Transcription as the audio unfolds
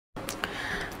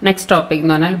Next topic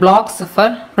is block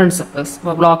cipher principles.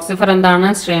 Block cipher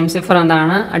and stream cipher and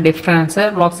a difference.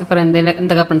 Block cipher and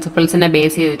the principles in a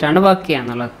base work.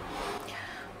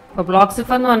 Block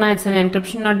cipher is an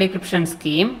encryption or decryption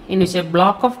scheme in which a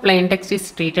block of plain text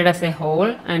is treated as a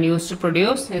whole and used to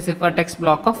produce a ciphertext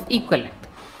block of equal length.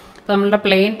 So, we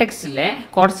plain text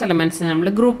course elements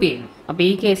group. In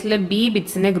this case, B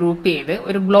bits group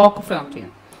a block form.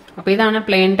 So, this is a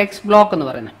plain text block.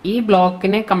 This block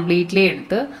is completely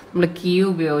key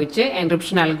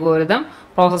encryption algorithm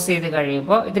process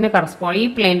this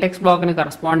plain text block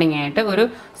corresponding to a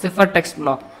ciphertext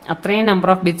block. A number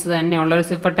of bits is a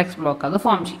ciphertext block. So,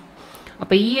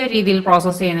 this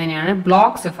process is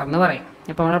block cipher.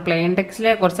 Now, plain text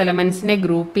elements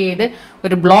group a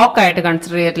block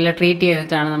treat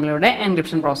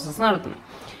encryption process.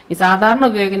 This is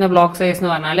block size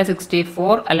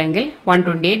 64 or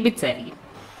 128 bits.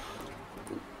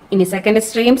 In the second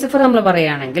stream cipher, we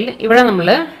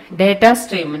have data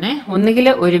stream one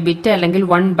bit or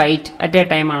 1 byte at a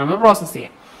time process.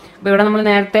 We have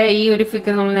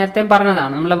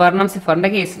cipher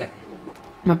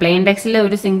plain text is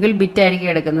a single bit.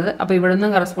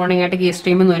 Corresponding key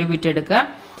stream bit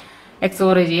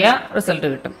XOR result.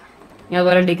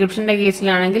 Decryption case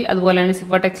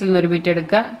ciphertext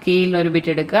key bit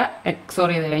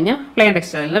XOR plain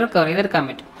text recovery.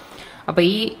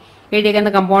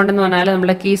 The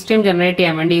component key stream generate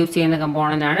use the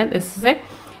component. This is a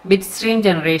bit stream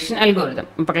generation algorithm.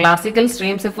 Classical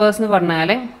stream ciphers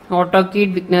auto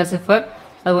keyed Wigner cipher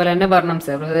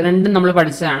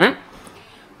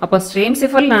cipher. Stream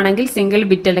cipher single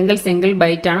bit or single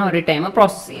byte every time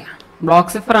process. Block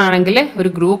cipher is a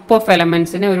group of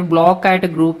elements in a block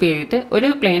group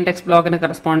a plain text block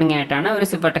corresponding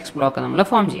ciphertext block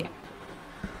form.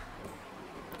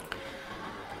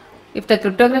 If the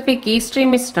cryptographic key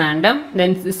stream is random,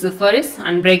 then the cipher is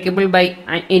unbreakable by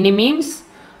any means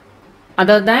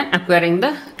other than acquiring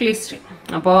the key stream.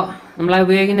 Now,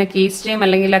 we key stream or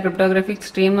cryptographic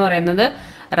stream or another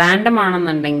random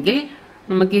key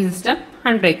system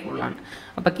unbreakable. Now,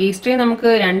 key stream we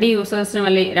provide users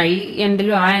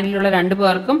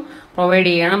provide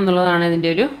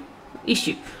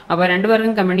issue. Now,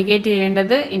 communicate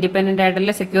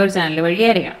independent secure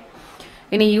channel.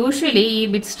 Usually,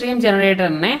 bit stream generator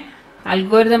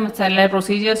algorithm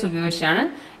procedures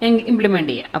implement.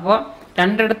 Now,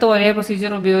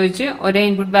 procedure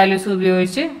input values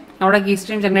key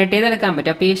stream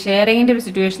generator sharing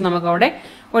situation.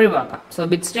 So,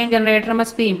 bit stream generator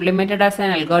must be implemented as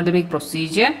an algorithmic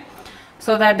procedure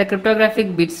so that the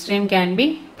cryptographic bit stream can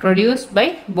be produced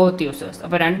by both users. So,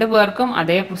 two workum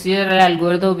adhe procedural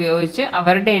algorithm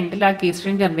upayogichu key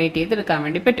stream generate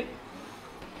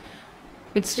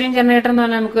bit stream generator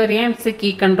is a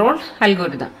key control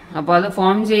algorithm. Now, the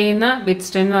form bit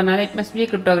stream it must be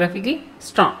cryptographically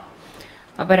strong.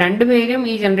 Now,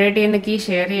 two generate key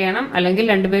share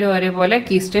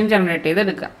key stream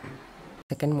generate.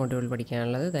 Second module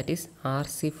that is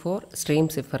RC4-Stream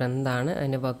cipher and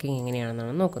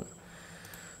working.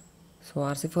 So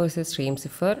RC4 is a stream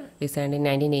cipher designed in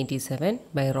 1987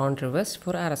 by Ron Rivers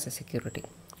for RSA security.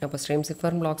 Now, stream cipher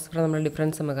and block cipher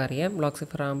difference block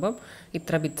cipher is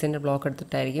bits in the block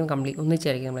complete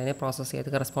process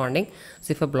corresponding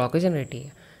cipher block generate.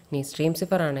 Stream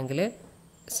cipher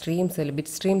streams bit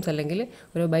streams or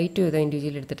byte to the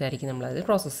individual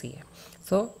process.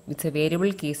 So it's a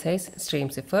variable key size stream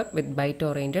cipher with byte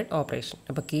oriented operation.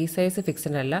 Now, key size fixed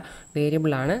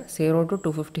variable 0 to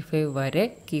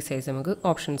 255 key size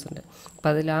options.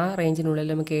 Now, range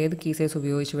key size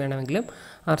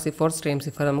RC4 stream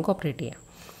cipher operate.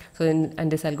 So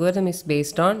and this algorithm is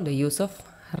based on the use of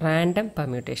random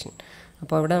permutation.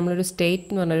 Now, we have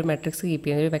state matrix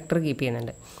vector keep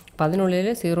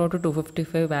 0 to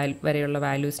 255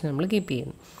 values keep.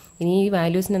 In these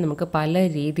values, we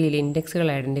can index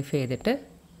identify these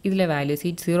values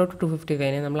 0 to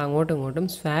 255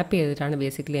 swap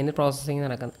basically processing.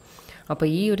 So,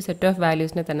 this set of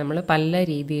values we can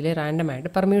random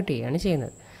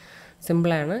permute.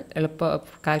 Simple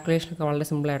calculation is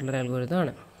simple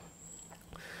algorithm.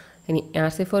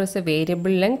 RC4 is a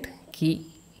variable length key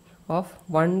of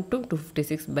 1 to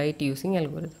 256 byte using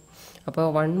algorithm. So,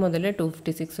 1 to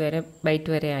 256 byte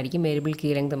variable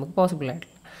key length possible.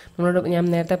 We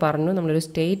have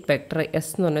state vector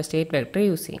S state vector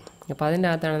using. So, we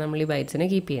bytes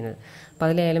keep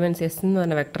elements S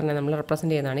vector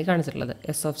represent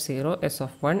S of 0, S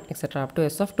of 1, etc. up to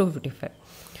S of 255.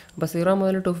 So, 0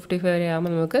 to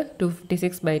 255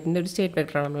 256 byte state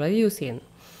vector use. So,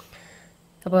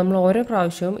 we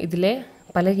have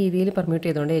പല രീതിയിൽ permute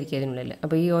ചെയ്തുകൊണ്ടേയിരിക്കും അതിനുള്ളിൽ.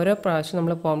 അപ്പോൾ ഈ ഓരോ പ്രാവശ്യം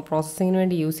നമ്മൾ പ്രോസസ്സിങ്ങിന്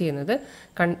വേണ്ടി use ചെയ്യുന്നത്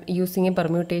using A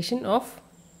permutation of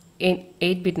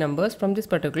 8 bit numbers from this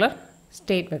particular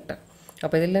state vector.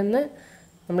 അപ്പോൾ ഇതിൽ നിന്ന്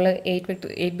നമ്മൾ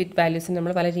 8 ബിറ്റ് വാല്യൂസിന്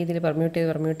നമ്മൾ പല രീതിയിൽ പെർമ്യൂട്ട്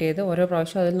ചെയ്ത് ഓരോ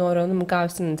പ്രാവശ്യം അതിൽ നിന്ന് ഓരോന്നും നമുക്ക്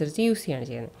ആവശ്യത്തിനനുസരിച്ച് യൂസ് ചെയ്യുകയാണ്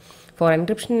ചെയ്യുന്നത്. Four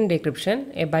encryption and ഡെക്രിപ്ഷൻ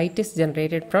A byte is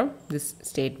generated from this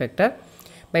state vector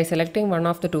by selecting one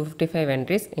of the 255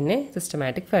 entries in A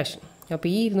systematic fashion. അപ്പോൾ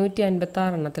ഈ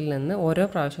 256 എണ്ണത്തിൽ നിന്ന് ഓരോ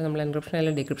പ്രാവശ്യം നമ്മൾ എൻക്രിപ്ഷൻ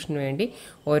അല്ലെങ്കിൽ ഡെക്രിപ്ഷന് വേണ്ടി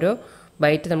ഓരോ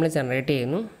ബൈറ്റ് നമ്മൾ ജനറേറ്റ്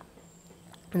ചെയ്യുന്നു.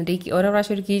 എന്നിട്ട് ഈ ഓരോ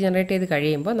പ്രാവശ്യം ഒരു കീ ജനറേറ്റ് ചെയ്ത്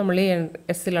കഴിയുമ്പോൾ നമ്മൾ ഈ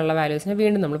എസ്സിലുള്ള വാല്യൂസിനെ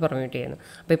വീണ്ടും നമ്മൾ പെർമ്യൂട്ട് ചെയ്യുന്നു.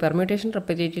 അപ്പോൾ ഈ പെർമ്യൂട്ടേഷൻ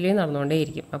റെപ്പിറ്റേറ്റീവ്ലി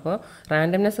നടന്നുകൊണ്ടേയിരിക്കും. അപ്പോൾ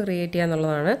റാൻഡംനെസ് ക്രിയേറ്റ് ചെയ്യുക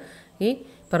എന്നുള്ളതാണ് ഈ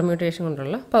പെർമ്യൂട്ടേഷൻ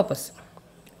കൊണ്ടുള്ള പർപ്പസ്.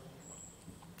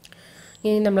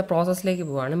 ഇനി നമ്മൾ പ്രോസസ്സിലേക്ക്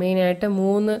പോവുകയാണ്. മെയിനായിട്ട്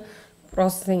 3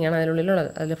 പ്രോസസ്സിംഗ് ആണ് അതിനുള്ളിലുള്ളത്.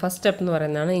 അതിൽ ഫസ്റ്റ് സ്റ്റെപ്പ് എന്ന്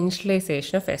പറയുന്നതാണ്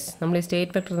ഇനിഷ്യലൈസേഷൻ ഓഫ് എസ്. നമ്മൾ ഈ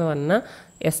സ്റ്റേറ്റ് വെക്ടർ എന്ന് പറഞ്ഞ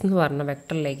എസ് എന്ന് പറഞ്ഞ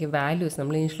വെക്ടറിലേക്ക് വാല്യൂസ്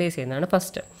നമ്മൾ ഇനിഷ്യലൈസ് ചെയ്യുന്നതാണ്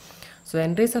first. So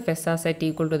entries of S R set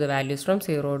equal to the values from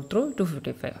 0 through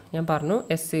 255. ഞാൻ പറഞ്ഞു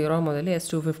S0 മുതൽ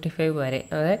S255 വരെ,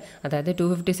 അതായത്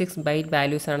 256 ബൈറ്റ്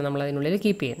വാല്യൂസാണ് നമ്മൾ അതിനുള്ളിൽ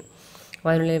കീപ്പ് ചെയ്യുന്നത്.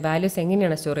 അപ്പോൾ അതിനുള്ളിൽ വാല്യൂസ്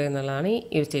എങ്ങനെയാണ് സ്റ്റോർ ചെയ്യുന്നതാണ്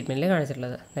ഈ ഒരു സ്റ്റേറ്റ്മെൻറ്റിൽ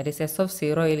കാണിച്ചിട്ടുള്ളത്. That is S of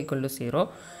 0 equal to 0,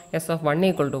 S of 1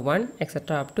 equal to 1,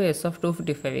 etcetera up to S of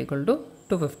 255 equal to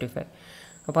 255.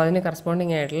 അപ്പോൾ അതിന്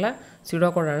കറസ്പോണ്ടിങ് ആയിട്ടുള്ള സ്യൂഡോ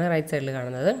കോഡാണ് റൈറ്റ് സൈഡിൽ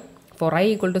കാണുന്നത്. Four I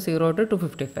equal to 0 to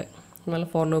 255 നമ്മൾ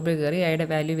ഫോർ ലൂപ്പിൽ കയറി ഐയുടെ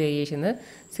വാല്യൂ വേരിയേഷൻ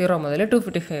 0 മുതൽ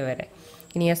 255 വരെ.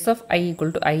 ഇനി S of I equal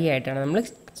to I ആയിട്ടാണ് നമ്മൾ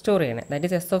സ്റ്റോർ ചെയ്യുന്നത്. That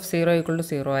is S of 0 equal to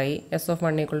 0 ആയി, S of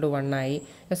 1 ഈക്വൽ ടു 1 ആയി,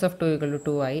 S of 2 ഈക്വൽ ടു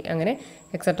 2 ആയി, അങ്ങനെ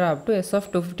etcetera up to S of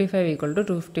 255 equal to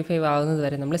 255 ആകുന്നത്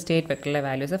വരെ നമ്മൾ സ്റ്റേറ്റ് വെക്ടറിലെ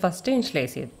വാല്യൂസ് ഫസ്റ്റ്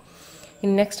ഇനിഷ്യലൈസ് ചെയ്തു.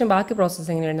 ഇനി നെക്സ്റ്റ് ബാക്കി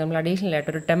പ്രോസസ്സിങ്ങിന് വേണ്ടി നമ്മൾ അഡീഷണൽ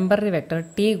ആയിട്ട് ഒരു ടെമ്പററി വെക്ടർ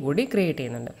T കൂടി ക്രിയേറ്റ്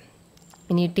ചെയ്യുന്നുണ്ട്.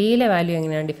 ഇനി ടിയിലെ വാല്യൂ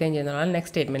എങ്ങനെയാണ് ഡിഫൈൻ ചെയ്യുന്നതാണ്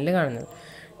നെക്സ്റ്റ് സ്റ്റേറ്റ്മെൻറ്റിൽ കാണുന്നത്.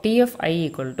 T of I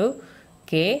equal to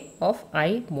K of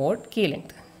I mode key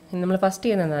length. ഇനി നമ്മൾ ഫസ്റ്റ്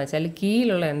ചെയ്യുന്നത് എന്താണെന്ന് വെച്ചാൽ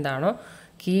കീയിലുള്ള എന്താണോ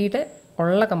കീയുടെ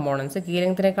ഉള്ള കമ്പോണൻസ് കീ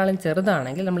ലെങ്ത്തിനേക്കാളും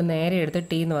ചെറുതാണെങ്കിൽ നമ്മൾ നേരെ എടുത്ത്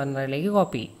T എന്ന് പറഞ്ഞതിലേക്ക്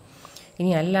കോപ്പി ചെയ്യും.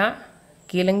 ഇനി അല്ല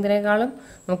കീ ലെങ്ത്തിനേക്കാളും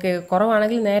നമുക്ക്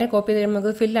കുറവാണെങ്കിൽ നേരെ കോപ്പി ചെയ്ത് കഴിയുമ്പോൾ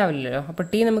നമുക്ക് ഫില്ല് ആവില്ലല്ലോ. അപ്പോൾ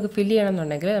T നമുക്ക് ഫില്ല്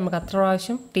ചെയ്യണമെന്നുണ്ടെങ്കിൽ നമുക്ക് അത്ര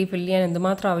പ്രാവശ്യം T ഫില്ല് ചെയ്യാൻ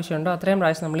എന്തുമാത്രം ആവശ്യമുണ്ടോ അത്രയും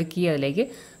പ്രാവശ്യം നമ്മൾ കീ അതിലേക്ക്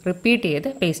റിപ്പീറ്റ് ചെയ്ത്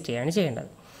പേസ്റ്റ് ചെയ്യുകയാണ് ചെയ്യേണ്ടത്.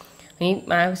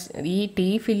 ഈ T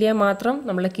ഫില്ല് ചെയ്യാൻ മാത്രം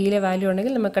നമ്മൾ കീയിലെ വാല്യൂ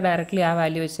ഉണ്ടെങ്കിൽ നമുക്ക് ഡയറക്റ്റ്ലി ആ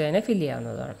വാല്യൂ വെച്ച് തന്നെ ഫില്ല്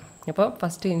ചെയ്യാവുന്നതാണ്. അപ്പോൾ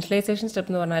ഫസ്റ്റ് ഇനിഷ്യലൈസേഷൻ സ്റ്റെപ്പ്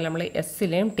എന്ന് പറഞ്ഞാൽ നമ്മൾ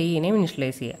എസ്സിലെയും ടിയിനെയും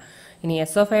ഇനിഷ്യലൈസ് ചെയ്യുക. ഇനി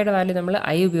S of Iയുടെ വാല്യൂ നമ്മൾ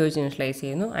I ഉപയോഗിച്ച് ഇനിഷ്യലൈസ്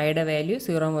ചെയ്യുന്നു. Iയുടെ വാല്യൂ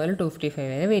 0 മുതൽ 255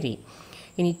 വരെ വരും.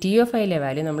 ഇനി T of Iയിലെ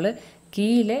വാല്യൂ നമ്മൾ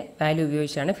കീയിലെ വാല്യൂ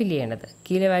ഉപയോഗിച്ചാണ് ഫില്ല് ചെയ്യേണ്ടത്.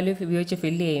 കീയിലെ വാല്യൂ ഉപയോഗിച്ച്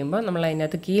ഫില്ല് ചെയ്യുമ്പോൾ നമ്മൾ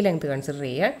അതിനകത്ത് കീ ലെങ്ത് കൺസിഡർ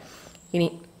ചെയ്യുക. ഇനി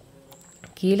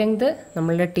കീ ലെങ്ത്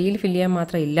നമ്മളുടെ ടിയിൽ ഫില്ല് ചെയ്യാൻ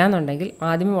മാത്രം ഇല്ലയെന്നുണ്ടെങ്കിൽ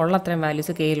ആദ്യമേ ഉള്ള അത്രയും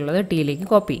വാല്യൂസ് കെയിലുള്ളത് ടിയിലേക്ക്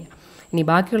കോപ്പി ചെയ്യുക. ഇനി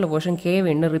ബാക്കിയുള്ള പോർഷൻ കെ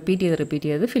വീണ്ടും റിപ്പീറ്റ്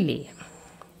ചെയ്ത് ഫില്ല് ചെയ്യുക.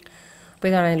 അപ്പോൾ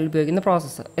ഇതാണ് അതിൽ ഉപയോഗിക്കുന്ന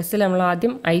പ്രോസസ്സ്. എസ്സിൽ നമ്മൾ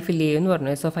ആദ്യം I ഫില്ല് ചെയ്യുമെന്ന്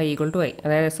പറഞ്ഞു. S of I equal to I,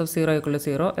 അതായത് S of 0 equal to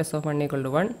 0, S of 1 equal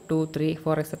to 1, 2, 3,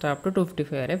 4 etcetera up to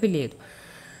 255 വരെ ഫില്ല് ചെയ്തു.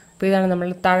 അപ്പോൾ ഇതാണ് നമ്മൾ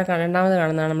താഴെ രണ്ടാമത്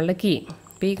കാണുന്നതാണ് നമ്മളുടെ കീ.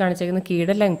 അപ്പോൾ ഈ കാണിച്ചേക്കുന്ന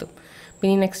കീയുടെ ലെങ്ത്തും.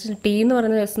 പിന്നെ നെക്സ്റ്റ് T എന്ന്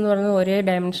പറയുന്നത് S എന്ന് പറയുന്നത് ഒരേ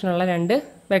ഡയമെൻഷനുള്ള 2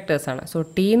 വെക്ടേഴ്സാണ്. സോ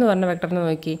T എന്ന് പറഞ്ഞ വെക്ടറിനെ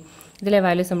നോക്കി ഇതിലെ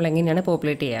വാല്യൂസ് നമ്മൾ എങ്ങനെയാണ്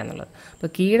പോപ്പുലേറ്റ് ചെയ്യുക എന്നുള്ളത്. അപ്പോൾ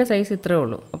കീയുടെ സൈസ് ഇത്രയേ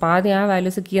ഉള്ളൂ. അപ്പോൾ ആദ്യം ആ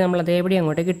വാല്യൂസ് കീ നമ്മൾ അതേപടി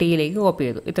അങ്ങോട്ടേക്ക് ടിയിലേക്ക് കോപ്പി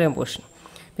ചെയ്തു, ഇത്രയും പോർഷൻ.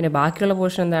 പിന്നെ ബാക്കിയുള്ള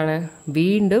പോർഷൻ എന്താണ്,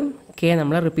 വീണ്ടും കെ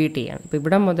നമ്മൾ റിപ്പീറ്റ് ചെയ്യണം. അപ്പോൾ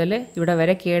ഇവിടെ മുതൽ ഇവിടെ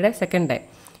വരെ കെയുടെ സെക്കൻഡ് ടൈം,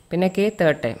 പിന്നെ K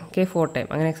third time, K fourth time,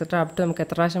 അങ്ങനെ എക്സെട്ര അപ് ടു നമുക്ക്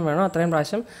എത്ര പ്രാവശ്യം വേണോ അത്രയും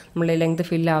പ്രാവശ്യം നമ്മൾ ലെങ്ത്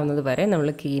ഫില്ലാവുന്നത് വരെ നമ്മൾ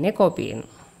കീനെ കോപ്പി ചെയ്യുന്നു.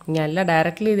 ഇനി അല്ല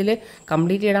ഡയറക്റ്റ്ലി ഇതിൽ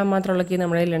കംപ്ലീറ്റ് ചെയ്താൽ മാത്രമുള്ള കീ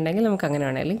നമ്മുടെ കയ്യിലുണ്ടെങ്കിൽ നമുക്ക് അങ്ങനെ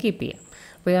വേണമെങ്കിലും കീപ്പ് ചെയ്യാം.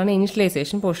 അപ്പോൾ ഇതാണ്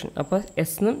ഇനിഷ്യലൈസേഷൻ പോർഷൻ. അപ്പോൾ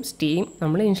എസ്സും ടിയും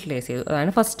നമ്മൾ ഇനിഷ്യലൈസ് ചെയ്തു,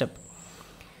 അതാണ് ഫസ്റ്റ് സ്റ്റെപ്പ്.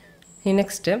 ഇനി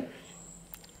നെക്സ്റ്റ്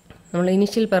നമ്മൾ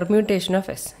ഇനിഷ്യൽ പെർമ്യൂട്ടേഷൻ ഓഫ്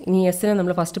എസ്. ഇനി എസ്സിനെ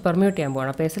നമ്മൾ ഫസ്റ്റ് പെർമ്യൂട്ട് ചെയ്യാൻ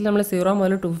പോകണം. അപ്പോൾ എസ്സിൽ നമ്മൾ 0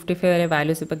 മുതൽ 255 വരെ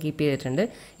വാല്യൂസ് ഇപ്പോൾ കീപ്പ് ചെയ്തിട്ടുണ്ട്.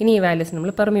 ഇനി ഈ വാല്യൂസ്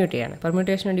നമ്മൾ പെർമ്യൂട്ട് ചെയ്യണം.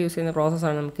 പെർമ്യൂട്ടേഷൻ വേണ്ടി യൂസ് ചെയ്യുന്ന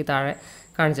പ്രോസസ്സാണ് നമുക്ക് താഴെ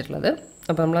കാണിച്ചിട്ടുള്ളത്.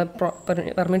 അപ്പോൾ നമ്മൾ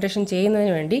പെർമ്യൂട്ടേഷൻ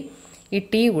ചെയ്യുന്നതിന് വേണ്ടി ഈ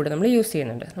ടി കൂടി നമ്മൾ യൂസ്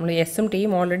ചെയ്യുന്നുണ്ട്. നമ്മൾ എസ്സും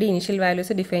ടിയും ഓൾറെഡി ഇനിഷ്യൽ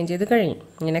വാല്യൂസ് ഡിഫൈൻ ചെയ്ത് കഴിഞ്ഞു.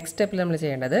 ഇനി നെക്സ്റ്റ് സ്റ്റെപ്പിൽ നമ്മൾ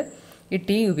ചെയ്യേണ്ടത് ഈ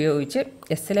ടി ഉപയോഗിച്ച്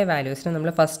എസ്സിലെ വാല്യൂസിനെ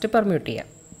നമ്മൾ ഫസ്റ്റ് പെർമ്യൂട്ട് ചെയ്യാം.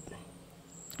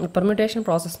 പെർമ്യൂട്ടേഷൻ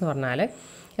പ്രോസസ്സ് എന്ന് പറഞ്ഞാൽ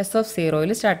S of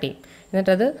 0 സ്റ്റാർട്ട് ചെയ്യും.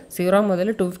 എന്നിട്ടത് 0 മുതൽ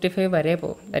 255 വരെ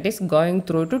പോകും. That is going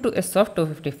through to S of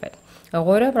 255.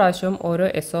 ഓരോ പ്രാവശ്യവും ഓരോ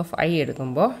S of I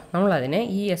എടുക്കുമ്പോൾ നമ്മളതിനെ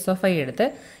ഈ S of I എടുത്ത്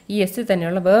ഈ എസ്സിൽ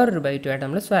തന്നെയുള്ള വേറൊരു ബൈറ്റുമായിട്ട്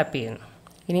നമ്മൾ സ്വാപ്പ് ചെയ്യുന്നു.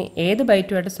 ഇനി ഏത്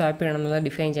ബൈറ്റുമായിട്ട് സ്വാപ്പ് ചെയ്യണം എന്നുള്ളത്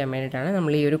ഡിഫൈൻ ചെയ്യാൻ വേണ്ടിയിട്ടാണ്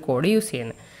നമ്മൾ ഈ ഒരു കോഡ് യൂസ്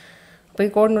ചെയ്യുന്നത്. അപ്പോൾ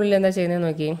ഈ കോഡിനുള്ളിൽ എന്താ ചെയ്യുന്നത്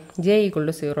നോക്കി, J ഈക്വൽ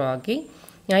ടു 0 ആക്കി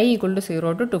I ഈക്വൽ ടു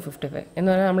 0 to 255 എന്ന്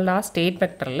പറഞ്ഞാൽ നമ്മൾ ആ സ്റ്റേറ്റ്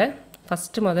വെക്ടറിൽ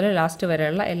ഫസ്റ്റ് മുതൽ ലാസ്റ്റ്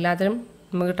വരെയുള്ള എല്ലാത്തിലും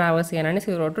നമുക്ക് ട്രാവേഴ്സ് ചെയ്യാനാണ്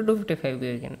 0 to 255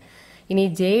 ഉപയോഗിക്കുന്നത്. ഇനി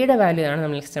ജെയുടെ വാല്യൂ ആണ്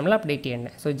നമ്മൾ അപ്ഡേറ്റ്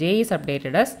ചെയ്യേണ്ടത്. So J is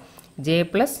updated as J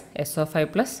plus S of I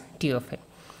plus T of I.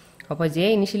 അപ്പോൾ J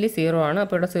ഇനിഷ്യലി 0 ആണ്,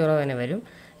 അപ്പോൾ ഇവിടെ 0 തന്നെ വരും.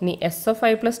 ഇനി S of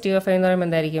I plus T of I എന്ന് പറയുമ്പോൾ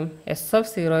എന്തായിരിക്കും, S of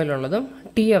 0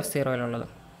 T of 0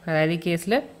 അതായത് ഈ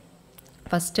കേസിൽ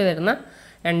ഫസ്റ്റ് വരുന്ന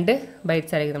 2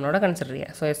 ബൈറ്റ്സ് ആയിരിക്കും നമ്മളവിടെ കൺസിഡർ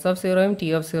ചെയ്യുക. So S of സീറോയും T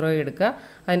of സീറോയും എടുക്കുക,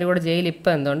 അതിൻ്റെ കൂടെ ജെയിൽ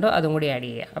ഇപ്പോൾ എന്തുണ്ടോ അതും കൂടി ആഡ്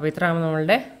ചെയ്യുക. അപ്പോൾ ഇത്ര ആകുമ്പോൾ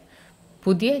നമ്മളുടെ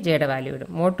പുതിയ ജെയുടെ വാല്യൂ ഇടും.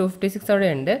 മോഡ് 256 അവിടെ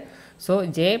ഉണ്ട്. So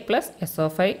J plus S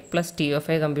of I plus T of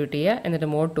I compute ചെയ്യുക, എന്നിട്ട്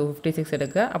മോഡ് 256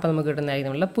 എടുക്കുക. അപ്പോൾ നമുക്ക്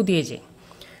കിട്ടുന്നതായിരിക്കും നമ്മളുടെ പുതിയ ജെ.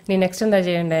 ഇനി നെക്സ്റ്റ് എന്താ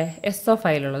ചെയ്യേണ്ടത്? എസ് ഓഫ്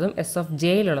ഐയിലുള്ളതും എസ് ഓഫ്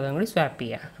ജെയിലുള്ളതും കൂടി സ്വാപ്പ്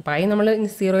ചെയ്യുക. അപ്പോൾ ഐ നമ്മൾ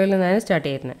 0യിൽ നിന്നാണ് സ്റ്റാർട്ട്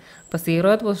ചെയ്യുന്നത്. അപ്പോൾ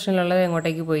 0th പൊസിഷനിലുള്ളത്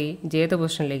എങ്ങോട്ടേക്ക് പോയി? ജെത്ത്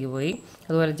പൊസിഷനിലേക്ക് പോയി.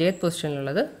 അതുപോലെ ജെത്ത്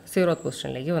പൊസിഷനിലുള്ളത് 0th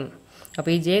പൊസിഷനിലേക്ക് വന്നു.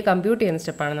 അപ്പോൾ ഈ ജെ കമ്പ്യൂട്ട് ചെയ്യുന്ന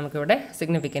സ്റ്റെപ്പാണ് നമുക്കിവിടെ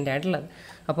സിഗ്നിഫിക്കൻ്റ് ആയിട്ടുള്ളത്.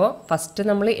 അപ്പോൾ ഫസ്റ്റ്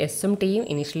നമ്മൾ എസും ടിയും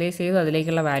ഇനിഷ്യലൈസ് ചെയ്തു,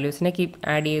 അതിലേക്കുള്ള വാല്യൂസിനെ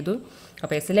ആഡ് ചെയ്തു.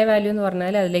 അപ്പോൾ എസിലെ വാല്യൂ എന്ന്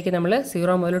പറഞ്ഞാൽ അതിലേക്ക് നമ്മൾ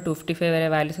 0 മുതൽ 255 വരെ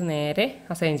വാല്യൂസ് നേരെ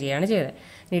അസൈൻ ചെയ്യുകയാണ് ചെയ്തത്.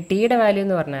 ഇനി ടിയുടെ വാല്യൂ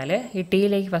എന്ന് പറഞ്ഞാൽ ഈ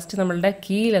ടിയിലേക്ക് ഫസ്റ്റ് നമ്മളുടെ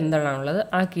കീയിൽ എന്താണുള്ളത്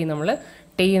ആ കീ നമ്മൾ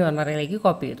ടി എന്ന് പറഞ്ഞ അറയിലേക്ക്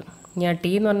കോപ്പി ചെയ്തു. ഇനി ആ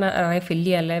ടി എന്ന് പറഞ്ഞ അറേ ഫില്ല്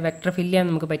ചെയ്യാൻ അല്ലെങ്കിൽ വെക്ടർ ഫില്ല് ചെയ്യാൻ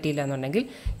നമുക്ക് പറ്റിയില്ല എന്നുണ്ടെങ്കിൽ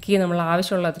കീ നമ്മൾ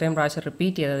ആവശ്യമുള്ള അത്രയും പ്രാവശ്യം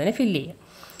റിപ്പീറ്റ് ചെയ്ത് അതിനെ ഫില്ല് ചെയ്യാം.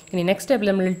 ഇനി നെക്സ്റ്റ് സ്റ്റെപ്പിൽ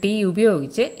നമ്മൾ ടി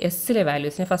ഉപയോഗിച്ച് എസ്സിലെ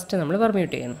വാല്യൂസിനെ ഫസ്റ്റ് നമ്മൾ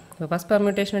പെർമ്യൂട്ട് ചെയ്യുന്നു. അപ്പോൾ ഫസ്റ്റ്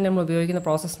പെർമ്യൂട്ടേഷന് വേണ്ടി നമ്മൾ ഉപയോഗിക്കുന്ന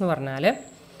പ്രോസസ്സ് എന്ന് പറഞ്ഞാൽ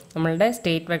നമ്മളുടെ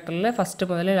സ്റ്റേറ്റ് വെക്ടറിൽ ഫസ്റ്റ്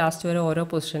മുതൽ ലാസ്റ്റ് വരെ ഓരോ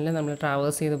പൊസിഷനിൽ നമ്മൾ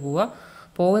ട്രാവേഴ്സ് ചെയ്ത്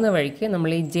പോകുന്ന വഴിക്ക് നമ്മൾ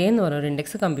ഈ ജെ എന്ന് പറഞ്ഞൊരു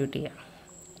ഇൻഡെക്സ് കമ്പ്യൂട്ട് ചെയ്യാം.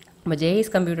 അപ്പോൾ J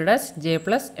is computed as J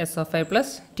plus S of I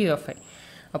plus T of I.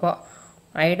 അപ്പോൾ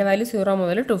ഐയുടെ വാല്യൂ 0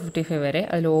 മുതൽ 255 വരെ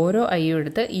അതിൽ ഓരോ ഐയും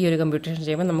എടുത്ത് ഈ ഒരു കമ്പ്യൂട്ടേഷൻ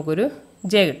ചെയ്യുമ്പോൾ നമുക്കൊരു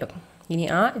ജെ കിട്ടും. ഇനി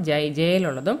ആ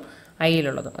ജെയിലുള്ളതും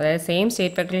ഐയിലുള്ളതും, അതായത് സെയിം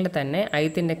സ്റ്റേറ്റ് വെക്ടറിൽ തന്നെ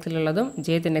ഐത്ത് ഇൻഡെക്സിലുള്ളതും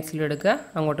ജെത്ത് ഇൻഡെക്സിലും എടുക്കുക,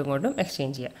 അങ്ങോട്ടും ഇങ്ങോട്ടും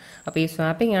എക്സ്ചേഞ്ച് ചെയ്യുക. അപ്പോൾ ഈ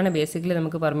സ്വാപ്പിംഗ് ആണ് ബേസിക്കലി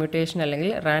നമുക്ക് പെർമ്യൂട്ടേഷൻ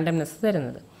അല്ലെങ്കിൽ റാൻഡംനെസ്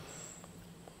തരുന്നത്.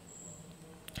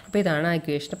 അപ്പോൾ ഇതാണ് ആ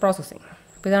ഇക്വേഷൻ്റെ പ്രോസസ്സിങ്.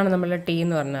 അപ്പോൾ ഇതാണ് നമ്മളുടെ ടി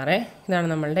എന്ന് പറഞ്ഞാൽ, ഇതാണ്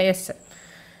നമ്മളുടെ എസ്.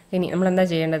 ഇനി നമ്മളെന്താ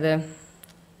ചെയ്യേണ്ടത്?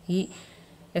 ഈ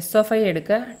എസ് ഓഫ് ഐ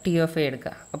എടുക്കുക, ടി ഓഫ് ഐ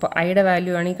എടുക്കുക. അപ്പോൾ ഐയുടെ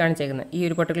വാല്യൂ ആണ് ഈ കാണിച്ചേക്കുന്നത്. ഈ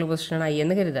ഒരു പർട്ടിക്കുലർ പൊസിഷനാണ് ഐ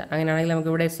എന്ന് കരുതുക. അങ്ങനെയാണെങ്കിൽ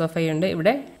നമുക്ക് ഇവിടെ എസ് ഓഫ് ഐ ഉണ്ട്,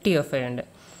 ഇവിടെ ടി ഓഫ് ഐ ഉണ്ട്.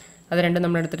 അത് രണ്ടും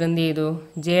നമ്മളെടുത്തിട്ട് എന്ത് ചെയ്തു?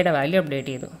 ജെയുടെ വാല്യൂ അപ്ഡേറ്റ്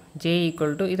ചെയ്തു. ജെ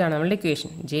ഈക്വൽ ടു, ഇതാണ് നമ്മളുടെ equation,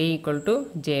 J equal to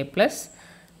J plus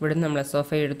ഇവിടെ നമ്മൾ എസ്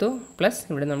ഓഫ് ഐ എടുത്തു പ്ലസ്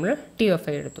ഇവിടെ നമ്മൾ ടി ഓഫ്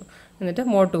ഐ എടുത്തു, എന്നിട്ട്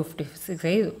മോഡ് 256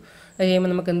 ചെയ്തു. അത്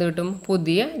ചെയ്യുമ്പോൾ നമുക്ക് എന്ത് കിട്ടും?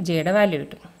 പുതിയ ജെയുടെ വാല്യൂ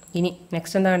കിട്ടും. ഇനി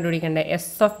നെക്സ്റ്റ് എന്താ കണ്ടുപിടിക്കേണ്ടത്?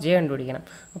 എസ് ഓഫ് ജെ കണ്ടുപിടിക്കണം.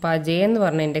 അപ്പോൾ ആ ജെ എന്ന്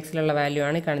പറഞ്ഞ ഇൻഡെക്സിലുള്ള വാല്യൂ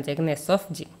ആണ് കാണിച്ചേക്കുന്നത് എസ് ഓഫ്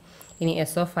ജെ. ഇനി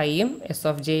എസ് ഓഫ് ഐയും എസ്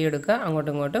ഓഫ് ജെയും എടുക്കുക,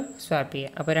 അങ്ങോട്ടും ഇങ്ങോട്ടും സ്വാപ്പ്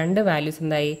ചെയ്യുക. അപ്പോൾ രണ്ട് വാല്യൂസ്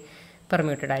എന്തായി?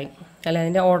 പെർമ്യൂട്ടഡ് ആയി, അല്ല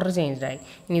അതിൻ്റെ ഓർഡർ ചേഞ്ച്ഡ് ആയി.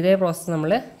 ഇനി ഇതേ പ്രോസസ്സ്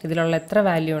നമ്മൾ ഇതിലുള്ള എത്ര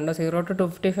വാല്യൂ ഉണ്ടോ 0 to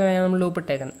 255 ആണ് നമ്മൾ ലൂപ്പ്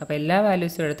ഇട്ടേക്കുന്നത്. അപ്പോൾ എല്ലാ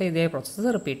വാല്യൂസും എടുത്ത് ഇതേ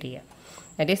പ്രോസസ്സ് റിപ്പീറ്റ് ചെയ്യുക.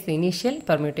 That is the initial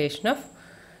permutation of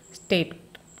state.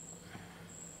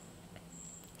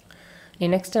 ഇനി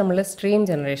നെക്സ്റ്റ് നമ്മൾ സ്ട്രീം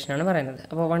ജനറേഷനാണ് പറയുന്നത്.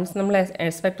 അപ്പോൾ വൺസ് നമ്മൾ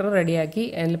എസ് വെക്ടർ റെഡിയാക്കി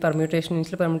അതിൽ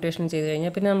ഇനീഷ്യൽ പെർമ്യൂട്ടേഷൻ ചെയ്ത്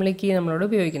കഴിഞ്ഞാൽ പിന്നെ നമ്മൾ ഈ കീ നമ്മളോട്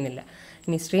ഉപയോഗിക്കുന്നില്ല.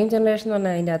 ഇനി സ്ട്രീം ജനറേഷൻ എന്ന്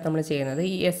പറഞ്ഞാൽ അതിൻ്റെ അകത്ത് നമ്മൾ ചെയ്യുന്നത്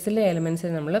ഈ എസ്സിലെ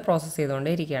എലമെൻറ്റ്സ് നമ്മൾ പ്രോസസ്സ്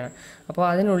ചെയ്തുകൊണ്ടേ ഇരിക്കുകയാണ്. അപ്പോൾ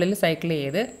അതിനുള്ളിൽ സൈക്കിൾ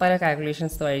ചെയ്ത് പല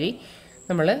കാൽക്കുലേഷൻസ് വഴി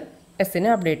നമ്മൾ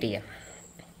എസ്സിനെ അപ്ഡേറ്റ് ചെയ്യാം.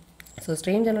 So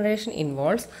stream generation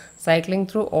involves cycling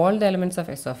through all the elements of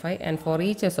S of I and for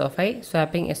each S of I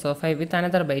swapping S of I with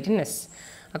another byte in S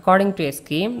according to a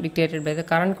scheme dictated by the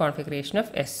current configuration of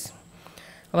S.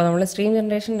 അപ്പോൾ നമ്മൾ stream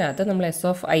ജനറേഷൻ്റെ അകത്ത് നമ്മൾ S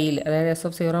of ഐയിൽ, അതായത് S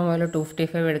of 0 മുതൽ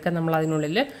 255 എടുക്കാൻ നമ്മൾ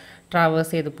അതിനുള്ളിൽ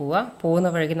ട്രാവേഴ്സ് ചെയ്ത് പോകുന്ന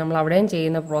വഴിക്ക് നമ്മൾ അവിടെയും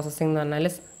ചെയ്യുന്ന പ്രോസസ്സിംഗ് എന്ന് പറഞ്ഞാൽ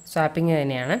സ്വാപ്പിംഗ്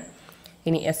തന്നെയാണ്.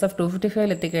 ഇനി എസ് ഓഫ്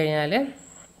 255 എത്തിക്കഴിഞ്ഞാൽ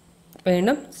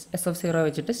വീണ്ടും എസ് ഓഫ് 0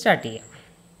 വെച്ചിട്ട് സ്റ്റാർട്ട് ചെയ്യാം.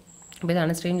 അപ്പോൾ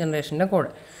ഇതാണ് സ്ട്രീം ജനറേഷൻ്റെ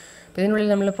കോഡ്. അപ്പോൾ ഇതിനുള്ളിൽ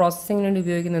നമ്മൾ പ്രോസസ്സിങ്ങിന് വേണ്ടി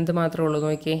ഉപയോഗിക്കുന്ന എന്ത് മാത്രമേ ഉള്ളൂ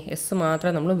നോക്കിയേ, എസ്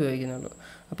മാത്രമേ നമ്മൾ ഉപയോഗിക്കുന്നുള്ളൂ.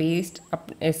 അപ്പോൾ ഈ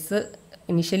എസ്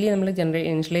ഇനിഷ്യലി നമ്മൾ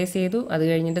ഇനിഷ്യലൈസ് ചെയ്തു, അത്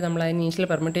കഴിഞ്ഞിട്ട് നമ്മൾ അതിന് ഇനിഷ്യൽ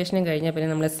പെർമ്യൂട്ടേഷനും കഴിഞ്ഞാൽ പിന്നെ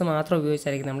നമ്മൾ എസ് മാത്രം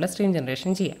ഉപയോഗിച്ചായിരിക്കും നമ്മൾ സ്ട്രീം ജനറേഷൻ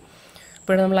ചെയ്യുക.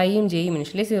 അപ്പോൾ നമ്മൾ ഐയും ജെയും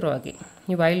ഇനിഷ്യലി 0 ആക്കി.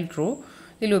 ഈ വൈൽ ട്രൂ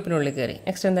ഈ ലൂപ്പിനുള്ളിൽ കയറി.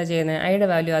 നെക്സ്റ്റ് എന്താ ചെയ്യുന്നത്? ഐയുടെ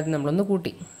വാല്യൂ ആദ്യം നമ്മളൊന്ന്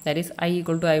കൂട്ടി, that is I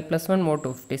equal to I plus 1 mode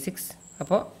 256.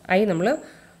 അപ്പോൾ ഐ നമ്മൾ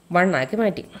 1 ആക്കി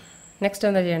മാറ്റി. നെക്സ്റ്റ്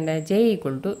എന്താ ചെയ്യേണ്ടത്? J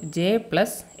equal to J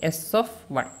plus S of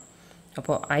 1.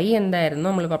 അപ്പോൾ ഐ എന്തായിരുന്നു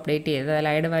നമ്മളിപ്പോൾ അപ്ഡേറ്റ് ചെയ്തത്? അതിൽ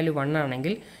ഐയുടെ വാല്യൂ 1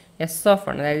 ആണെങ്കിൽ എസ് ഓഫ്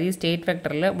 1, അതായത് ഈ സ്റ്റേറ്റ്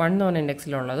വെക്ടറിൽ 1 എന്ന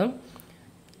ഇൻഡെക്സിലുള്ളതും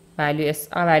വാല്യൂ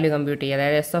ആ വാല്യൂ കമ്പ്യൂട്ട് ചെയ്യുക.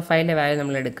 അതായത് എസ് ഓഫ് ഐൻ്റെ വാല്യൂ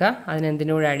നമ്മൾ എടുക്കുക,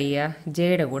 അതിനെന്തിൻ്റെ കൂടെ ആഡ് ചെയ്യുക?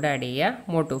 ജെയുടെ കൂടെ ആഡ്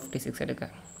ചെയ്യുക, മോഡ് 256 എടുക്കുക.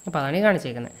 അപ്പോൾ അതാണ് ഈ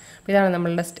കാണിച്ചേക്കുന്നത്. അപ്പോൾ ഇതാണ്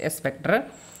നമ്മളുടെ എസ് വെക്ടർ.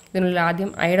 ഇതിനുള്ളിൽ ആദ്യം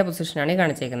ഐയുടെ പൊസിഷനാണ് ഈ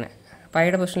കാണിച്ചേക്കുന്നത്. അപ്പോൾ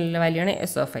ഐയുടെ പൊസിഷനിലെ വാല്യൂ ആണ്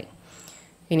എസ് ഓഫ് ഐ.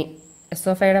 ഇനി എസ്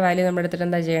ഓഫ് ഐയുടെ വാല്യൂ നമ്മൾ എടുത്തിട്ട്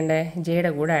എന്താ ചെയ്യേണ്ടത്?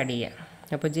 ജെയുടെ കൂടെ ആഡ് ചെയ്യുക.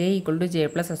 അപ്പോൾ J equal to J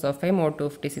plus S of I mode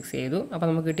 256 ചെയ്തു. അപ്പോൾ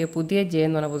നമുക്ക് കിട്ടിയ പുതിയ ജെ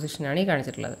എന്ന് പറഞ്ഞ പൊസിഷനാണ് ഈ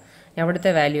കാണിച്ചിട്ടുള്ളത്.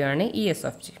 അവിടുത്തെ വാല്യൂ ആണ് ഈ എസ്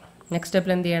ഓഫ് ജെ. നെക്സ്റ്റ്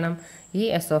സ്റ്റെപ്പിൽ എന്ത് ചെയ്യണം? ഈ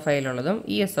എസ് ഓഫ് ഐയിലുള്ളതും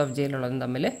ഈ എസ് ഓഫ് ജെയിലുള്ളതും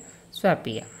തമ്മിൽ സ്വാപ്പ്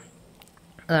ചെയ്യാം.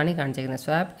 അതാണ് ഈ കാണിച്ചിരിക്കുന്നത്,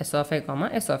 swap S of I comma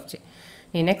S of J.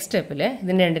 ഈ നെക്സ്റ്റ് സ്റ്റെപ്പിൽ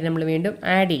ഇതിൻ്റെ രണ്ടിനും നമ്മൾ വീണ്ടും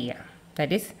ആഡ് ചെയ്യുക.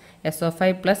 That is S of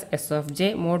I plus S of J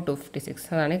mode 256.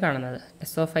 അതാണ് ഈ കാണുന്നത്.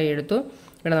 എസ് ഓഫ് ഐ എടുത്തു,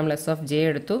 ഇവിടെ നമ്മൾ എസ് ഓഫ് ജെ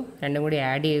എടുത്തു, രണ്ടും കൂടി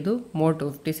ആഡ് ചെയ്തു, മോഡ്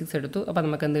 256 എടുത്തു. അപ്പോൾ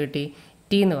നമുക്ക് എന്ത് കിട്ടി?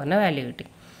 ടി എന്ന് പറഞ്ഞ വാല്യൂ കിട്ടി.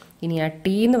 ഇനി ആ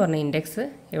ടി എന്ന് പറഞ്ഞ ഇൻഡെക്സ്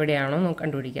എവിടെയാണോ നമുക്ക്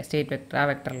കണ്ടുപിടിക്കുക, സ്റ്റേറ്റ് വെക്ടർ ആ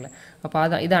വെക്ടറിൽ.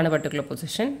 അപ്പോൾ ഇതാണ് പർട്ടിക്കുലർ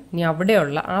പൊസിഷൻ. ഇനി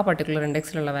അവിടെയുള്ള ആ പർട്ടിക്കുലർ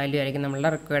ഇൻഡെക്സിലുള്ള വാല്യൂ ആയിരിക്കും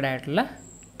നമ്മളുടെ റിക്വയർഡ് ആയിട്ടുള്ള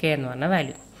കെ എന്ന് പറഞ്ഞ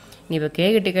വാല്യൂ. ഇനിയിപ്പോൾ കെ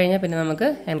കിട്ടിക്കഴിഞ്ഞാൽ പിന്നെ നമുക്ക്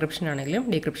എൻക്രിപ്ഷൻ ആണെങ്കിലും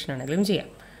ഡീക്രിപ്ഷൻ ആണെങ്കിലും ചെയ്യാം.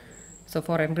 So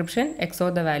four encryption XOR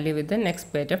the value with the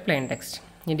next byte of plane text.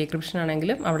 ഈ ഡീക്രിപ്ഷൻ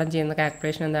ആണെങ്കിലും അവിടെ ചെയ്യുന്ന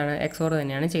കാൽക്കുലേഷൻ എന്താണ്, XOR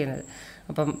തന്നെയാണ് ചെയ്യുന്നത്.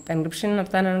 അപ്പം എൻക്രിപ്ഷൻ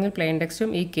നടത്താനാണെങ്കിൽ പ്ലെയിൻ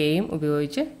ടെക്സ്റ്റും ഈ കെയും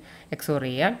ഉപയോഗിച്ച് XOR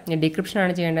ചെയ്യാം. ഇനി ഡീക്രിപ്ഷൻ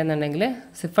ആണ് ചെയ്യേണ്ടതെന്നുണ്ടെങ്കിൽ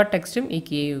സിഫർ ടെക്സ്റ്റും ഈ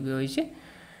കെയും ഉപയോഗിച്ച്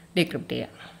ഡീക്രിപ്റ്റ്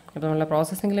ചെയ്യാം. അപ്പോൾ നമ്മളുടെ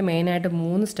പ്രോസസ്സിങ്ങിൽ മെയിനായിട്ട്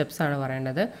 3 സ്റ്റെപ്സാണ്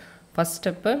പറയേണ്ടത്. ഫസ്റ്റ്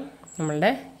സ്റ്റെപ്പ് നമ്മളുടെ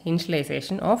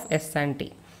initialisation of S and T.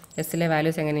 എസ്സിലെ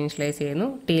values എങ്ങനെ ഇനിഷ്യലൈസ് ചെയ്യുന്നു,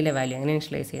 ടിയിലെ വാല്യൂ എങ്ങനെ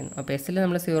ഇനിഷ്യലൈസ് ചെയ്യുന്നു. അപ്പോൾ എസ്സിൽ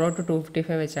നമ്മൾ 0 to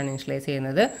 255 വെച്ചാണ് ഇനിഷ്യലൈസ്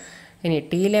ചെയ്യുന്നത്. ഇനി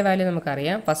ടിയിലെ വാല്യൂ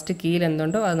നമുക്കറിയാം. ഫസ്റ്റ് കീയിൽ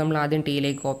എന്തുണ്ടോ അത് നമ്മൾ ആദ്യം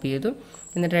ടിയിലേക്ക് കോപ്പി ചെയ്തു.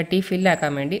 എന്നിട്ട് ടി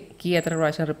ഫില്ലാക്കാൻ വേണ്ടി കീ എത്ര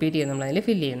പ്രാവശ്യം റിപ്പീറ്റ് ചെയ്യുന്നു നമ്മൾ അതിൽ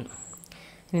ഫില്ല് ചെയ്യുന്നു.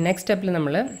 ഇനി നെക്സ്റ്റ് സ്റ്റെപ്പിൽ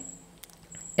നമ്മൾ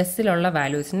എസ്സിലുള്ള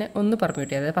വാല്യൂസിനെ ഒന്ന്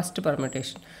പെർമ്യൂട്ട് ചെയ്യുക, അതായത് ഫസ്റ്റ്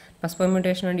പെർമ്യൂട്ടേഷൻ. ഫസ്റ്റ്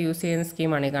പെർമ്യൂട്ടേഷൻ വേണ്ടി യൂസ് ചെയ്യുന്ന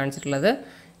സ്കീമാണ് ഈ കാണിച്ചിട്ടുള്ളത്.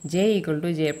 J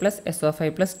 = J + S(i)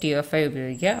 + T(i)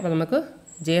 ഉപയോഗിക്കുക. അപ്പോൾ നമുക്ക്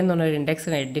J എന്ന് പറഞ്ഞൊരു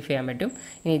ഇൻഡെക്സിന് ഐഡൻറ്റിഫൈ ചെയ്യാൻ പറ്റും.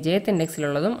 ഇനി Jth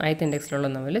ഇൻഡെക്സിലുള്ളതും ith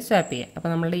ഇൻഡെക്സിലുള്ളതും തമ്മിൽ സ്വാപ്പ് ചെയ്യുക. അപ്പോൾ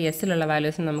നമ്മളുടെ എസ്സിലുള്ള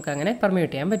വാല്യൂസിന് നമുക്ക് അങ്ങനെ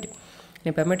പെർമ്യൂട്ട് ചെയ്യാൻ പറ്റും.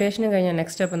 ഇനി പെർമ്യൂട്ടേഷന് കഴിഞ്ഞാൽ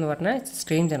നെക്സ്റ്റ് സ്റ്റെപ്പ് എന്ന് പറഞ്ഞാൽ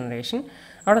സ്ട്രീം ജനറേഷൻ.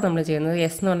 അവിടെ നമ്മൾ ചെയ്യുന്നത്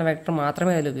S എന്ന് പറഞ്ഞ വെക്ടർ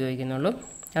മാത്രമേ അതിൽ ഉപയോഗിക്കുന്നുള്ളൂ.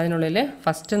 അതിനുള്ളിൽ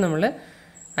ഫസ്റ്റ് നമ്മൾ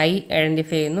I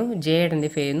ഐഡൻറ്റിഫൈ ചെയ്യുന്നു, J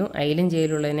ഐഡൻറ്റിഫൈ ചെയ്യുന്നു, Iലും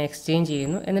Jയിലുള്ളതിനെ എക്സ്ചേഞ്ച്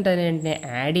ചെയ്യുന്നു, എന്നിട്ട് അതിനെ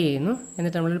ആഡ് ചെയ്യുന്നു,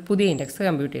 എന്നിട്ട് നമ്മളൊരു പുതിയ ഇൻഡെക്സ്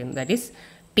കമ്പ്യൂട്ട് ചെയ്യുന്നു, ദാറ്റ് ഈസ്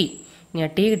T. ഇനി ആ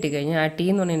T കിട്ടിക്കഴിഞ്ഞാൽ ആ T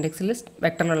എന്ന് പറഞ്ഞ ഇൻഡെക്സിൽ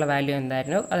വെക്ടറിലുള്ള വാല്യൂ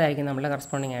എന്തായിരുന്നോ അതായിരിക്കും നമ്മുടെ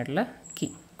കറസ്പോണ്ടിങ് ആയിട്ടുള്ള key.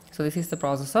 So this is the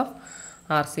process of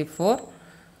RC4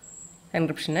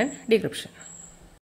 encryption and decryption.